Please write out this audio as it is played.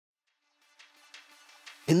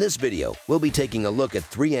In this video, we'll be taking a look at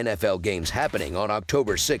 3 NFL games happening on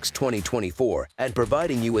October 6, 2024, and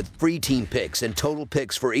providing you with free team picks and total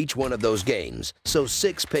picks for each one of those games, so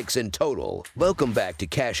 6 picks in total. Welcome back to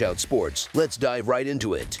Cash Out Sports. Let's dive right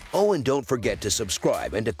into it. Oh, and don't forget to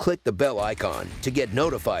subscribe and to click the bell icon to get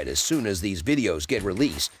notified as soon as these videos get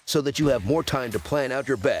released, so that you have more time to plan out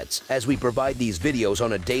your bets as we provide these videos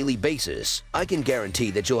on a daily basis. I can guarantee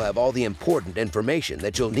that you'll have all the important information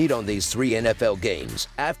that you'll need on these 3 NFL games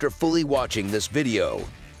after fully watching this video.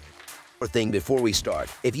 Thing before we start,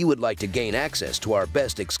 if you would like to gain access to our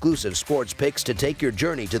best exclusive sports picks to take your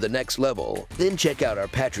journey to the next level, then check out our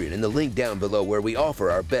Patreon in the link down below, where we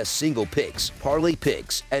offer our best single picks, parlay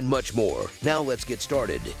picks, and much more. Now let's get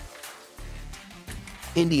started.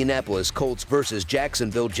 Indianapolis Colts versus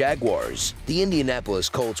Jacksonville Jaguars. The Indianapolis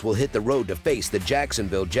Colts will hit the road to face the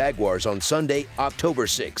Jacksonville Jaguars on Sunday, October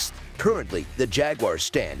 6th. Currently, the Jaguars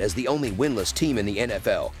stand as the only winless team in the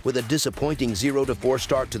NFL, with a disappointing 0-4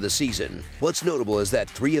 start to the season. What's notable is that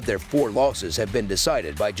 3 of their 4 losses have been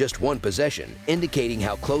decided by just 1 possession, indicating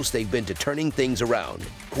how close they've been to turning things around.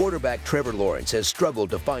 Quarterback Trevor Lawrence has struggled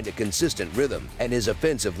to find a consistent rhythm, and his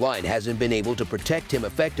offensive line hasn't been able to protect him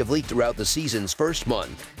effectively throughout the season's first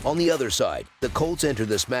month. On the other side, the Colts enter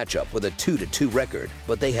this matchup with a 2-2 record,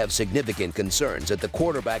 but they have significant concerns at the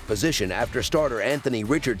quarterback position after starter Anthony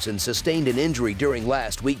Richardson sustained an injury during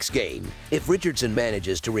last week's game. If Richardson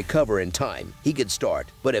manages to recover in time, he could start,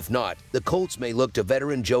 but if not, the Colts may look to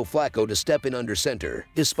veteran Joe Flacco to step in under center.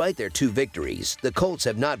 Despite their 2 victories, the Colts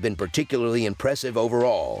have not been particularly impressive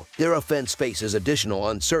overall. Their offense faces additional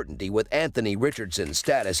uncertainty, with Anthony Richardson's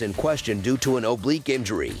status in question due to an oblique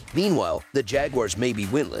injury. Meanwhile, the Jaguars may be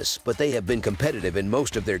winless, but they have been competitive in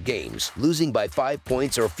most of their games, losing by 5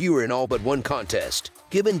 points or fewer in all but 1 contest.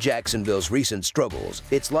 Given Jacksonville's recent struggles,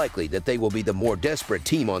 it's likely that they will be the more desperate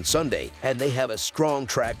team on Sunday, and they have a strong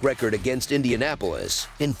track record against Indianapolis.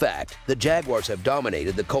 In fact, the Jaguars have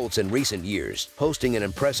dominated the Colts in recent years, posting an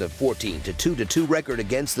impressive 14-2 record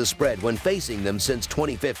against the spread when facing them since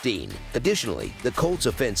 2015. Additionally, the Colts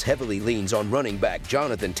offense heavily leans on running back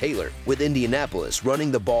Jonathan Taylor, with Indianapolis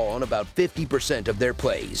running the ball on about 50% of their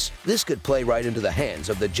plays. This could play right into the hands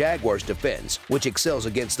of the Jaguars' defense, which excels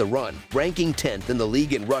against the run, ranking 10th in the league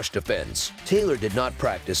in rush defense. Taylor did not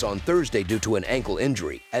practice on Thursday due to an ankle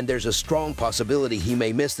injury, and there's a strong possibility he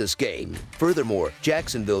may miss this game. Furthermore,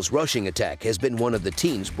 Jacksonville's rushing attack has been one of the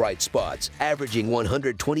team's bright spots, averaging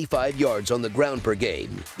 125 yards on the ground per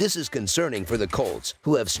game. This is concerning for the Colts,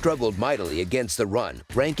 who have struggled mightily against the run,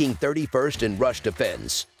 ranking 31st in rush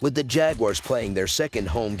defense. With the Jaguars playing their second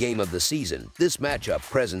home game of the season, this matchup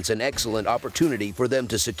presents an excellent opportunity for them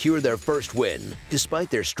to secure their first win. Despite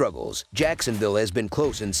their struggles, Jacksonville has been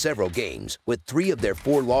close in several games, with 3 of their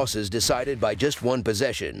 4 losses decided by just 1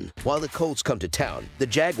 possession. While the Colts come to town, the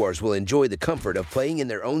Jaguars will enjoy the comfort of playing in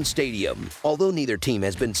their own stadium. Although neither team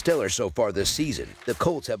has been stellar so far this season, the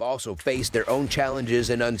Colts have also faced their own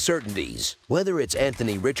challenges and uncertainties. Whether it's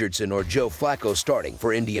Anthony Richardson or Joe Flacco starting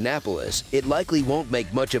for Indianapolis, it likely won't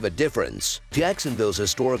make much of a difference. Jacksonville's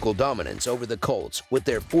historical dominance over the Colts, with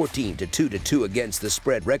their 14-2 against the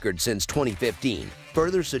spread record since 2015,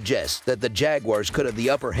 further suggests that the Jaguars could have the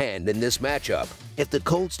upper hand in this matchup. If the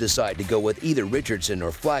Colts decide to go with either Richardson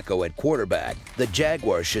or Flacco at quarterback, the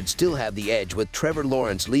Jaguars should still have the edge, with Trevor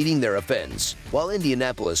Lawrence leading their offense. While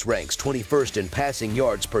Indianapolis ranks 21st in passing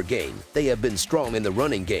yards per game, they have been strong in the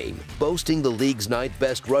running game, boasting the league's 9th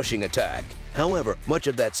best rushing attack. However, much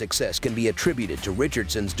of that success can be attributed to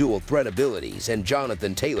Richardson's dual threat abilities and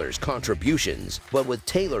Jonathan Taylor's contributions. But with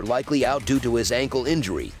Taylor likely out due to his ankle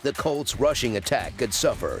injury, the Colts' rushing attack could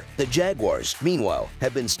suffer. The Jaguars, meanwhile,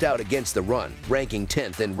 have been stout against the run, ranking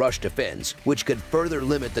 10th in rush defense, which could further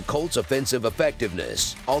limit the Colts' offensive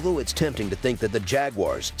effectiveness. Although it's tempting to think that the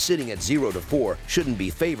Jaguars, sitting at 0-4, shouldn't be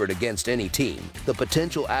favored against any team, the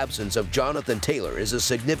potential absence of Jonathan Taylor is a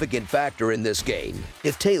significant factor in this game.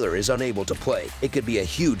 If Taylor is unable to play, it could be a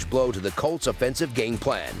huge blow to the Colts' offensive game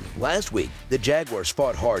plan. Last week, the Jaguars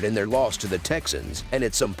fought hard in their loss to the Texans, and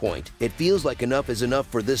at some point, it feels like enough is enough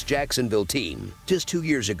for this Jacksonville team. Just 2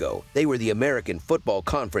 years ago, they were the American Football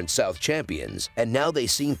Conference South champions, and now they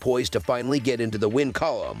seem poised to finally get into the win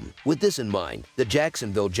column. With this in mind, the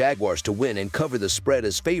Jacksonville Jaguars to win and cover the spread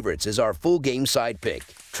as favorites is our full game side pick.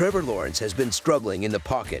 Trevor Lawrence has been struggling in the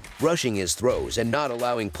pocket, rushing his throws and not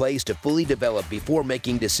allowing plays to fully develop before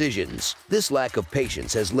making decisions. This lack of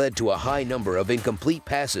patience has led to a high number of incomplete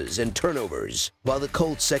passes and turnovers. While the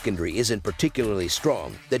Colts secondary isn't particularly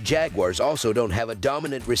strong, the Jaguars also don't have a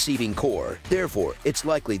dominant receiving core. Therefore, it's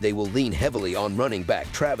likely they will lean heavily on running back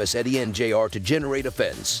Travis Etienne Jr. to generate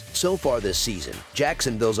offense. So far this season,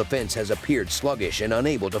 Jacksonville's offense has appeared sluggish and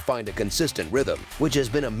unable to find a consistent rhythm, which has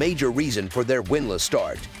been a major reason for their winless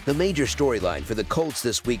start. The major storyline for the Colts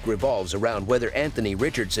this week revolves around whether Anthony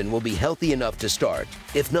Richardson will be healthy enough to start.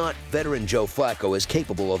 If not, veteran Joe Flacco is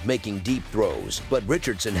capable of making deep throws, but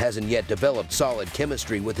Richardson hasn't yet developed solid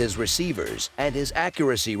chemistry with his receivers, and his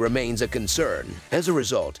accuracy remains a concern. As a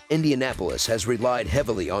result, Indianapolis has relied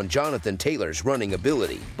heavily on Jonathan Taylor's running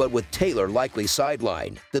ability, but with Taylor likely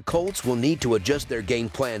sidelined, the Colts will need to adjust their game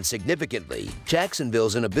plan significantly.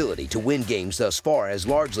 Jacksonville's inability to win games thus far has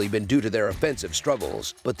largely been due to their offensive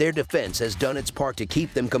struggles, but their defense has done its part to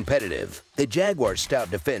keep them competitive. The Jaguars'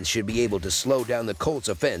 stout defense should be able to slow down the Colts'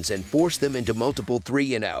 offense and force them into multiple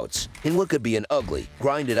 3-and-outs. In what could be an ugly,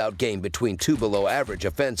 grinded-out game between two below-average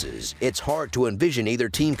offenses, it's hard to envision either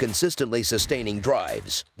team consistently sustaining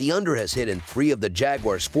drives. The under has hit in 3 of the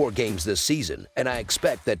Jaguars' 4 games this season, and I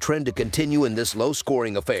expect that trend to continue in this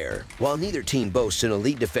low-scoring affair. While neither team boasts an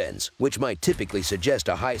elite defense, which might typically suggest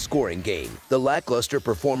a high-scoring game, the lackluster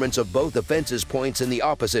performance of both offenses points in the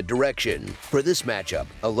opposite direction. For this matchup,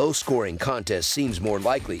 a low-scoring contest seems more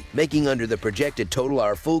likely, making under the projected total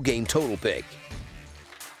our full game total pick.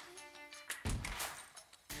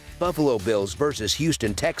 Buffalo Bills versus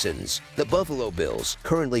Houston Texans. The Buffalo Bills,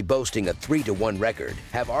 currently boasting a 3-1 record,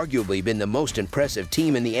 have arguably been the most impressive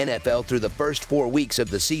team in the NFL through the first 4 weeks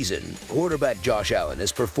of the season. Quarterback Josh Allen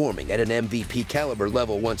is performing at an MVP caliber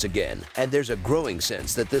level once again, and there's a growing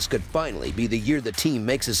sense that this could finally be the year the team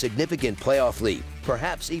makes a significant playoff leap,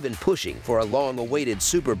 perhaps even pushing for a long-awaited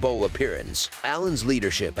Super Bowl appearance. Allen's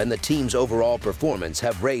leadership and the team's overall performance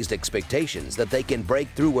have raised expectations that they can break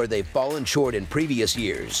through where they've fallen short in previous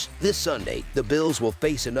years. This Sunday, the Bills will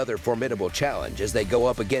face another formidable challenge as they go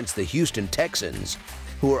up against the Houston Texans,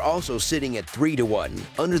 who are also sitting at 3-1.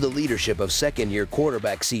 Under the leadership of second-year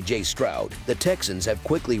quarterback C.J. Stroud, the Texans have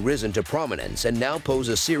quickly risen to prominence and now pose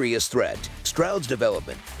a serious threat. Stroud's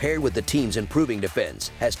development, paired with the team's improving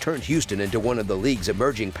defense, has turned Houston into one of the league's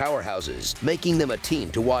emerging powerhouses, making them a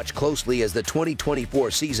team to watch closely as the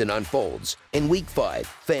 2024 season unfolds. In Week 5,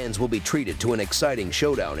 fans will be treated to an exciting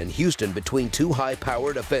showdown in Houston between two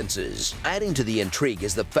high-powered offenses. Adding to the intrigue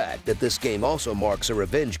is the fact that this game also marks a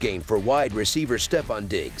revenge game for wide receiver Stephon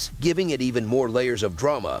Diggs, giving it even more layers of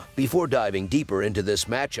drama. Before diving deeper into this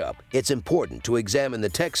matchup, it's important to examine the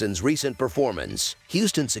Texans' recent performance.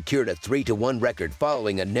 Houston secured a 3-1 record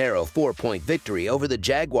following a narrow 4-point victory over the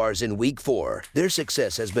Jaguars in Week 4. Their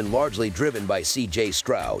success has been largely driven by C.J.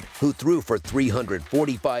 Stroud, who threw for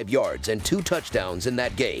 345 yards and 2 touchdowns in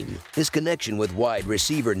that game. His connection with wide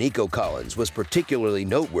receiver Nico Collins was particularly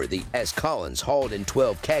noteworthy, as Collins hauled in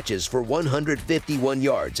 12 catches for 151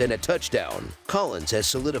 yards and a touchdown. Collins has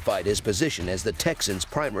solidified his position as the Texans'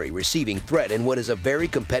 primary receiving threat in what is a very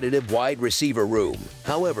competitive wide receiver room.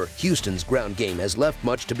 However, Houston's ground game has left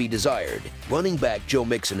much to be desired. Running back Joe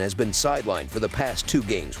Mixon has been sidelined for the past 2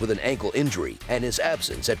 games with an ankle injury, and his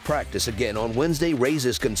absence at practice again on Wednesday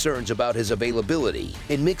raises concerns about his availability.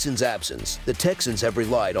 In Mixon's absence, the Texans have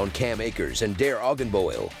relied on Cam Akers and Dare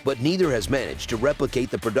Ogunboyle, but neither has managed to replicate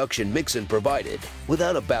the production Mixon provided.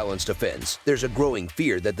 Without a balanced offense, there's a growing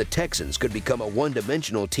fear that the Texans could become a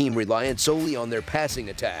one-dimensional team reliant solely on their passing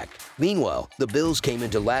attack. Meanwhile, the Bills came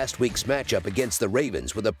into last week's matchup against the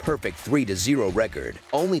Ravens with a perfect 3-0 record,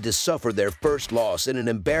 only to suffer their first loss in an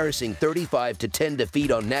embarrassing 35-10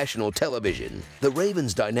 defeat on national television. The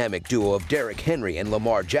Ravens' dynamic duo of Derrick Henry and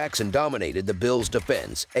Lamar Jackson dominated the Bills'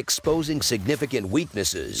 defense, exposing significant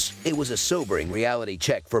weaknesses. It was a sobering reality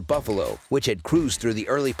check for Buffalo, which had cruised through the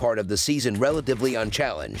early part of the season relatively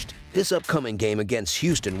unchallenged. This upcoming game against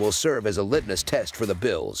Houston will serve as a litmus test for the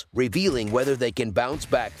Bills, revealing whether they can bounce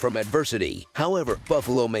back from adversity. However,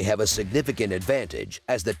 Buffalo may have a significant advantage,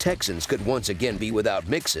 as the Texans could once again be without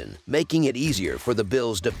Mixon, making it easier for the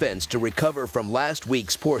Bills' defense to recover from last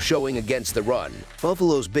week's poor showing against the run.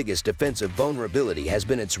 Buffalo's biggest defensive vulnerability has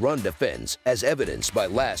been its run defense, as evidenced by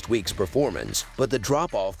last week's performance, but the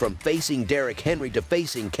drop-off from facing Derrick Henry to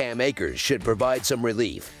facing Cam Akers should provide some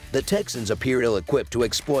relief. The Texans appear ill-equipped to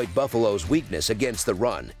exploit Buffalo's weakness against the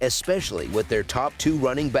run, especially with their top two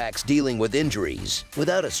running backs dealing with injuries.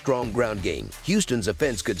 Without a strong ground game, Houston's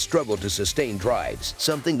offense could struggle to sustain drives,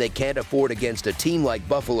 something they can't afford against a team like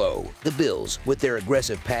Buffalo. The Bills, with their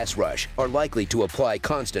aggressive pass rush, are likely to apply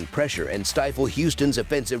constant pressure and stifle Houston's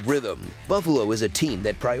offensive rhythm. Buffalo is a team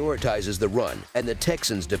that prioritizes the run, and the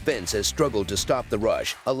Texans' defense has struggled to stop the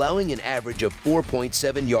rush, allowing an average of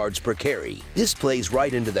 4.7 yards per carry. This plays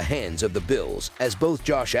right into the hands of the Bills, as both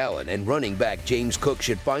Josh Allen and running back James Cook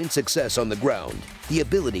should find success on the ground. The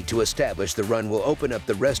ability to establish the run will open up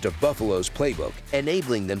the rest of Buffalo's playbook,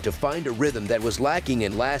 enabling them to find a rhythm that was lacking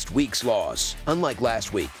in last week's loss. Unlike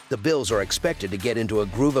last week, the Bills are expected to get into a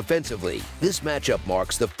groove offensively. This matchup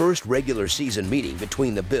marks the first regular season meeting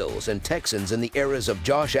between the Bills and Texans in the eras of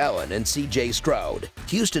Josh Allen and C.J. Stroud.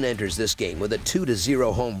 Houston enters this game with a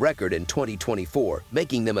 2-0 home record in 2024,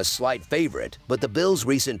 making them a slight favorite, but the Bills'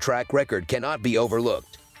 recent track record cannot be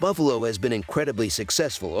overlooked. Buffalo has been incredibly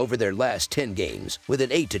successful over their last 10 games, with an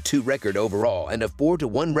 8-2 record overall and a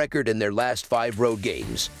 4-1 record in their last 5 road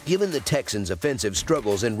games. Given the Texans' offensive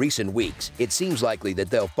struggles in recent weeks, it seems likely that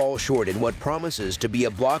they'll fall short in what promises to be a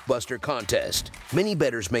blockbuster contest. Many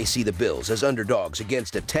bettors may see the Bills as underdogs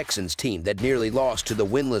against a Texans team that nearly lost to the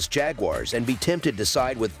winless Jaguars and be tempted to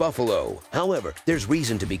side with Buffalo. However, there's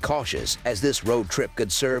reason to be cautious, as this road trip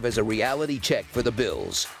could serve as a reality check for the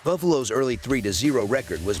Bills. Buffalo's early 3-0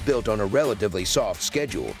 record was built on a relatively soft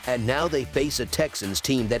schedule, and now they face a Texans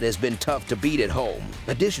team that has been tough to beat at home.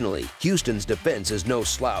 Additionally, Houston's defense is no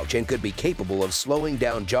slouch and could be capable of slowing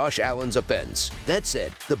down Josh Allen's offense. That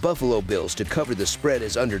said, the Buffalo Bills to cover the spread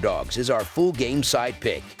as underdogs is our full game side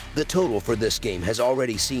pick. The total for this game has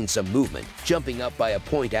already seen some movement, jumping up by a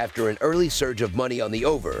point after an early surge of money on the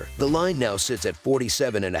over. The line now sits at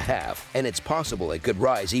 47.5, and it's possible it could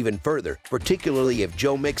rise even further, particularly if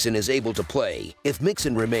Joe Mixon is able to play. If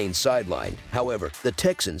Mixon remains sidelined, however, the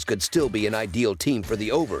Texans could still be an ideal team for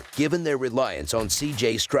the over, given their reliance on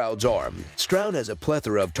C.J. Stroud's arm. Stroud has a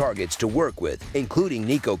plethora of targets to work with, including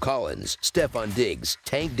Nico Collins, Stephon Diggs,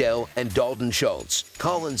 Tank Dell, and Dalton Schultz.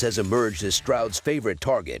 Collins has emerged as Stroud's favorite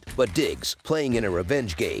target, but Diggs, playing in a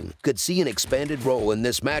revenge game, could see an expanded role in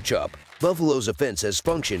this matchup. Buffalo's offense has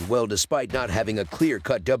functioned well despite not having a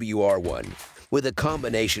clear-cut WR1. With a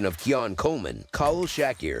combination of Keon Coleman, Khalil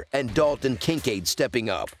Shakir, and Dalton Kincaid stepping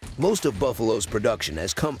up, most of Buffalo's production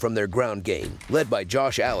has come from their ground game, led by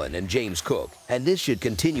Josh Allen and James Cook, and this should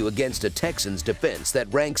continue against a Texans defense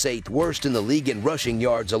that ranks 8th worst in the league in rushing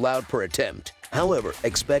yards allowed per attempt. However,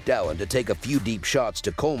 expect Allen to take a few deep shots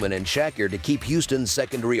to Coleman and Shakir to keep Houston's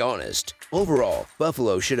secondary honest. Overall,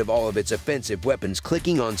 Buffalo should have all of its offensive weapons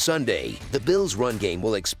clicking on Sunday. The Bills' run game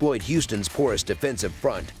will exploit Houston's porous defensive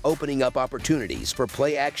front, opening up opportunities for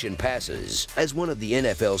play-action passes. As one of the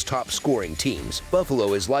NFL's top-scoring teams,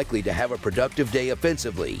 Buffalo is likely to have a productive day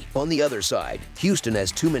offensively. On the other side, Houston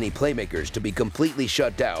has too many playmakers to be completely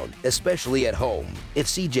shut down, especially at home. If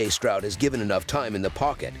C.J. Stroud is given enough time in the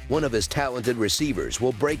pocket, one of his talented receivers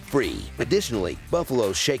will break free. Additionally,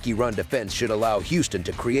 Buffalo's shaky run defense should allow Houston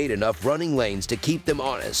to create enough running lanes to keep them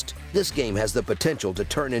honest. This game has the potential to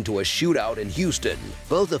turn into a shootout in Houston.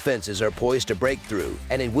 Both offenses are poised to break through,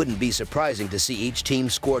 and it wouldn't be surprising to see each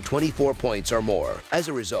team score 24 points or more. As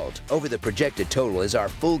a result, over the projected total is our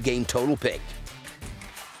full game total pick.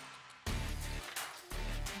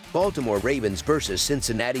 Baltimore Ravens versus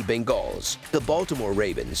Cincinnati Bengals. The Baltimore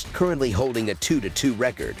Ravens, currently holding a 2-2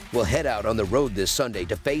 record, will head out on the road this Sunday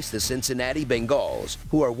to face the Cincinnati Bengals,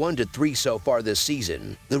 who are 1-3 so far this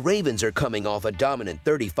season. The Ravens are coming off a dominant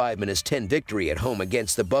 35-10 victory at home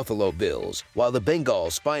against the Buffalo Bills, while the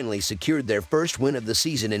Bengals finally secured their first win of the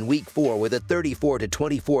season in Week 4 with a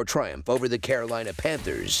 34-24 triumph over the Carolina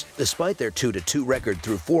Panthers. Despite their 2-2 record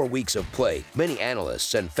through 4 weeks of play, many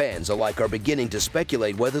analysts and fans alike are beginning to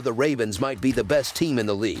speculate whether the Ravens might be the best team in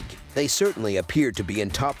the league. They certainly appeared to be in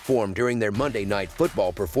top form during their Monday Night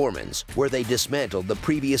Football performance, where they dismantled the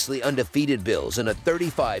previously undefeated Bills in a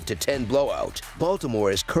 35-10 blowout.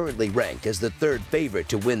 Baltimore is currently ranked as the 3rd favorite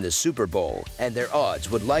to win the Super Bowl, and their odds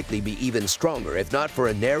would likely be even stronger if not for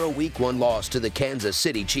a narrow Week 1 loss to the Kansas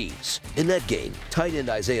City Chiefs. In that game, tight end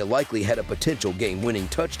Isaiah Likely had a potential game-winning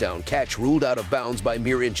touchdown catch ruled out of bounds by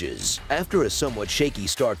mere inches. After a somewhat shaky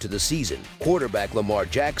start to the season, quarterback Lamar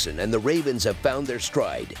Jackson Jackson and the Ravens have found their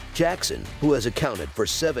stride. Jackson, who has accounted for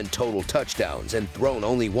 7 total touchdowns and thrown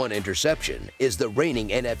only 1 interception, is the reigning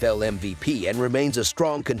NFL MVP and remains a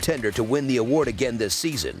strong contender to win the award again this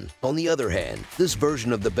season. On the other hand, this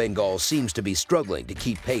version of the Bengals seems to be struggling to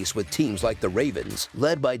keep pace with teams like the Ravens,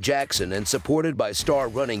 led by Jackson and supported by star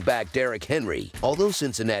running back Derrick Henry. Although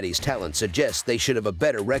Cincinnati's talent suggests they should have a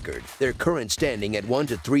better record, their current standing at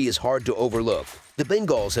 1-3 is hard to overlook. The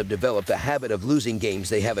Bengals have developed a habit of losing games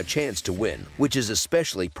they have a chance to win, which is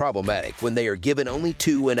especially problematic when they are given only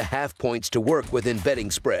 2.5 points to work with in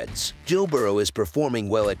betting spreads. Joe Burrow is performing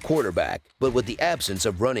well at quarterback, but with the absence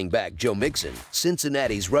of running back Joe Mixon,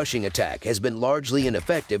 Cincinnati's rushing attack has been largely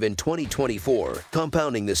ineffective in 2024.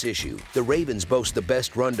 Compounding this issue, the Ravens boast the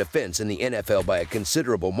best run defense in the NFL by a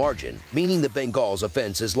considerable margin, meaning the Bengals'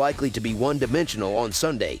 offense is likely to be one-dimensional on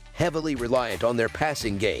Sunday, heavily reliant on their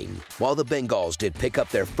passing game. While the Bengals did pick up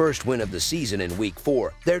their first win of the season in Week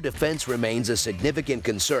 4, their defense remains a significant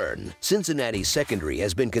concern. Cincinnati's secondary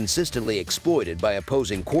has been consistently exploited by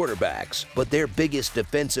opposing quarterbacks, but their biggest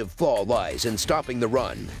defensive flaw lies in stopping the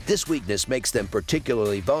run. This weakness makes them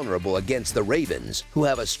particularly vulnerable against the Ravens, who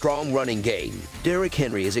have a strong running game. Derrick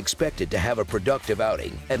Henry is expected to have a productive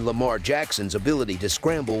outing, and Lamar Jackson's ability to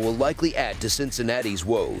scramble will likely add to Cincinnati's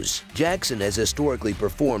woes. Jackson has historically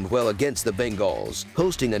performed well against the Bengals,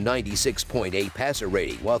 posting a 96.8 passer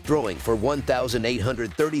rating while throwing for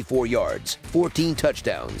 1,834 yards, 14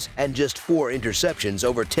 touchdowns, and just 4 interceptions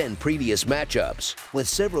over 10 previous matchups. With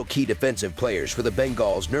several key defensive players for the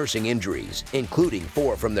Bengals nursing injuries, including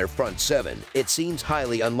 4 from their front 7, it seems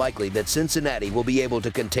highly unlikely that Cincinnati will be able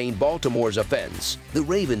to contain Baltimore's offense. The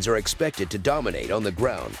Ravens are expected to dominate on the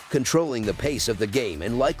ground, controlling the pace of the game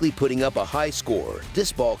and likely putting up a high score.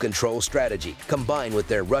 This ball control strategy, combined with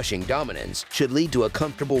their rushing dominance, should lead to a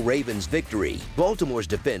comfortable Ravens victory. Baltimore's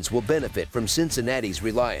defense will benefit from Cincinnati's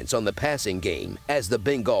reliance on the passing game, as the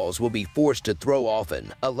Bengals will be forced to throw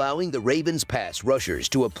often, allowing the Ravens' pass rushers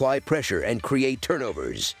to apply pressure and create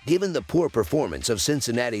turnovers. Given the poor performance of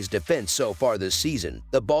Cincinnati's defense so far this season,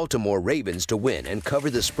 the Baltimore Ravens to win and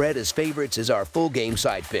cover the spread as favorites is our full game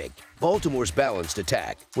side pick. Baltimore's balanced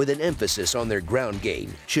attack, with an emphasis on their ground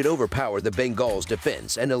game, should overpower the Bengals'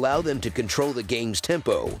 defense and allow them to control the game's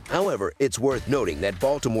tempo. However, it's worth noting that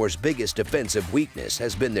Baltimore's biggest defensive weakness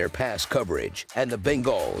has been their pass coverage, and the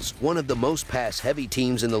Bengals, one of the most pass-heavy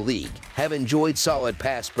teams in the league, have enjoyed solid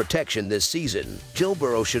pass protection this season. Joe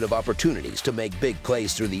Burrow should have opportunities to make big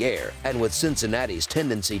plays through the air, and with Cincinnati's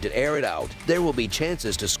tendency to air it out, there will be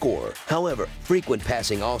chances to score. However, frequent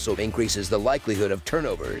passing also increases the likelihood of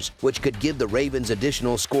turnovers, which could give the Ravens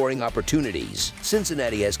additional scoring opportunities.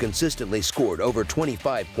 Cincinnati has consistently scored over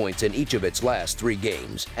 25 points in each of its last 3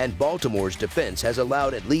 games, and Baltimore's defense has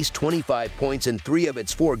allowed at least 25 points in 3 of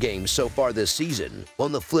its 4 games so far this season.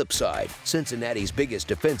 On the flip side, Cincinnati's biggest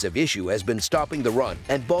defensive issue has been stopping the run,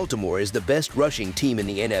 and Baltimore is the best rushing team in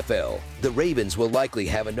the NFL. The Ravens will likely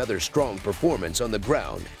have another strong performance on the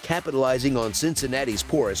ground, capitalizing on Cincinnati's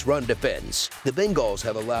porous run defense. The Bengals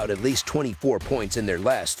have allowed at least 24 points in their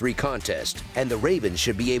last 3 contest, and the Ravens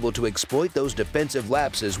should be able to exploit those defensive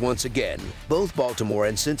lapses once again. Both Baltimore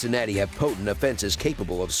and Cincinnati have potent offenses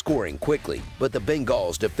capable of scoring quickly, but the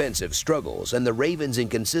Bengals' defensive struggles and the Ravens'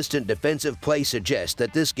 inconsistent defensive play suggest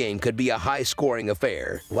that this game could be a high-scoring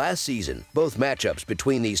affair. Last season, both matchups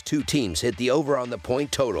between these two teams hit the over on the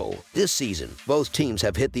point total. This season, both teams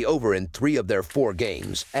have hit the over in 3 of their 4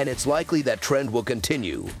 games, and it's likely that trend will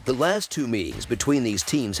continue. The last 2 meetings between these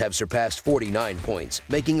teams have surpassed 49 points,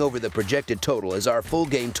 making over the projected total as our full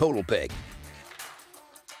game total pick.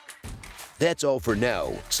 That's all for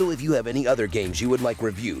now, so if you have any other games you would like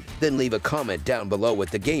reviewed, then leave a comment down below with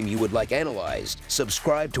the game you would like analyzed.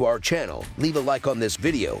 Subscribe to our channel, leave a like on this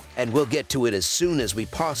video, and we'll get to it as soon as we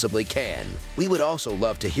possibly can. We would also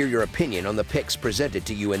love to hear your opinion on the picks presented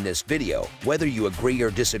to you in this video, whether you agree or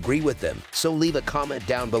disagree with them, so leave a comment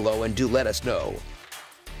down below and do let us know.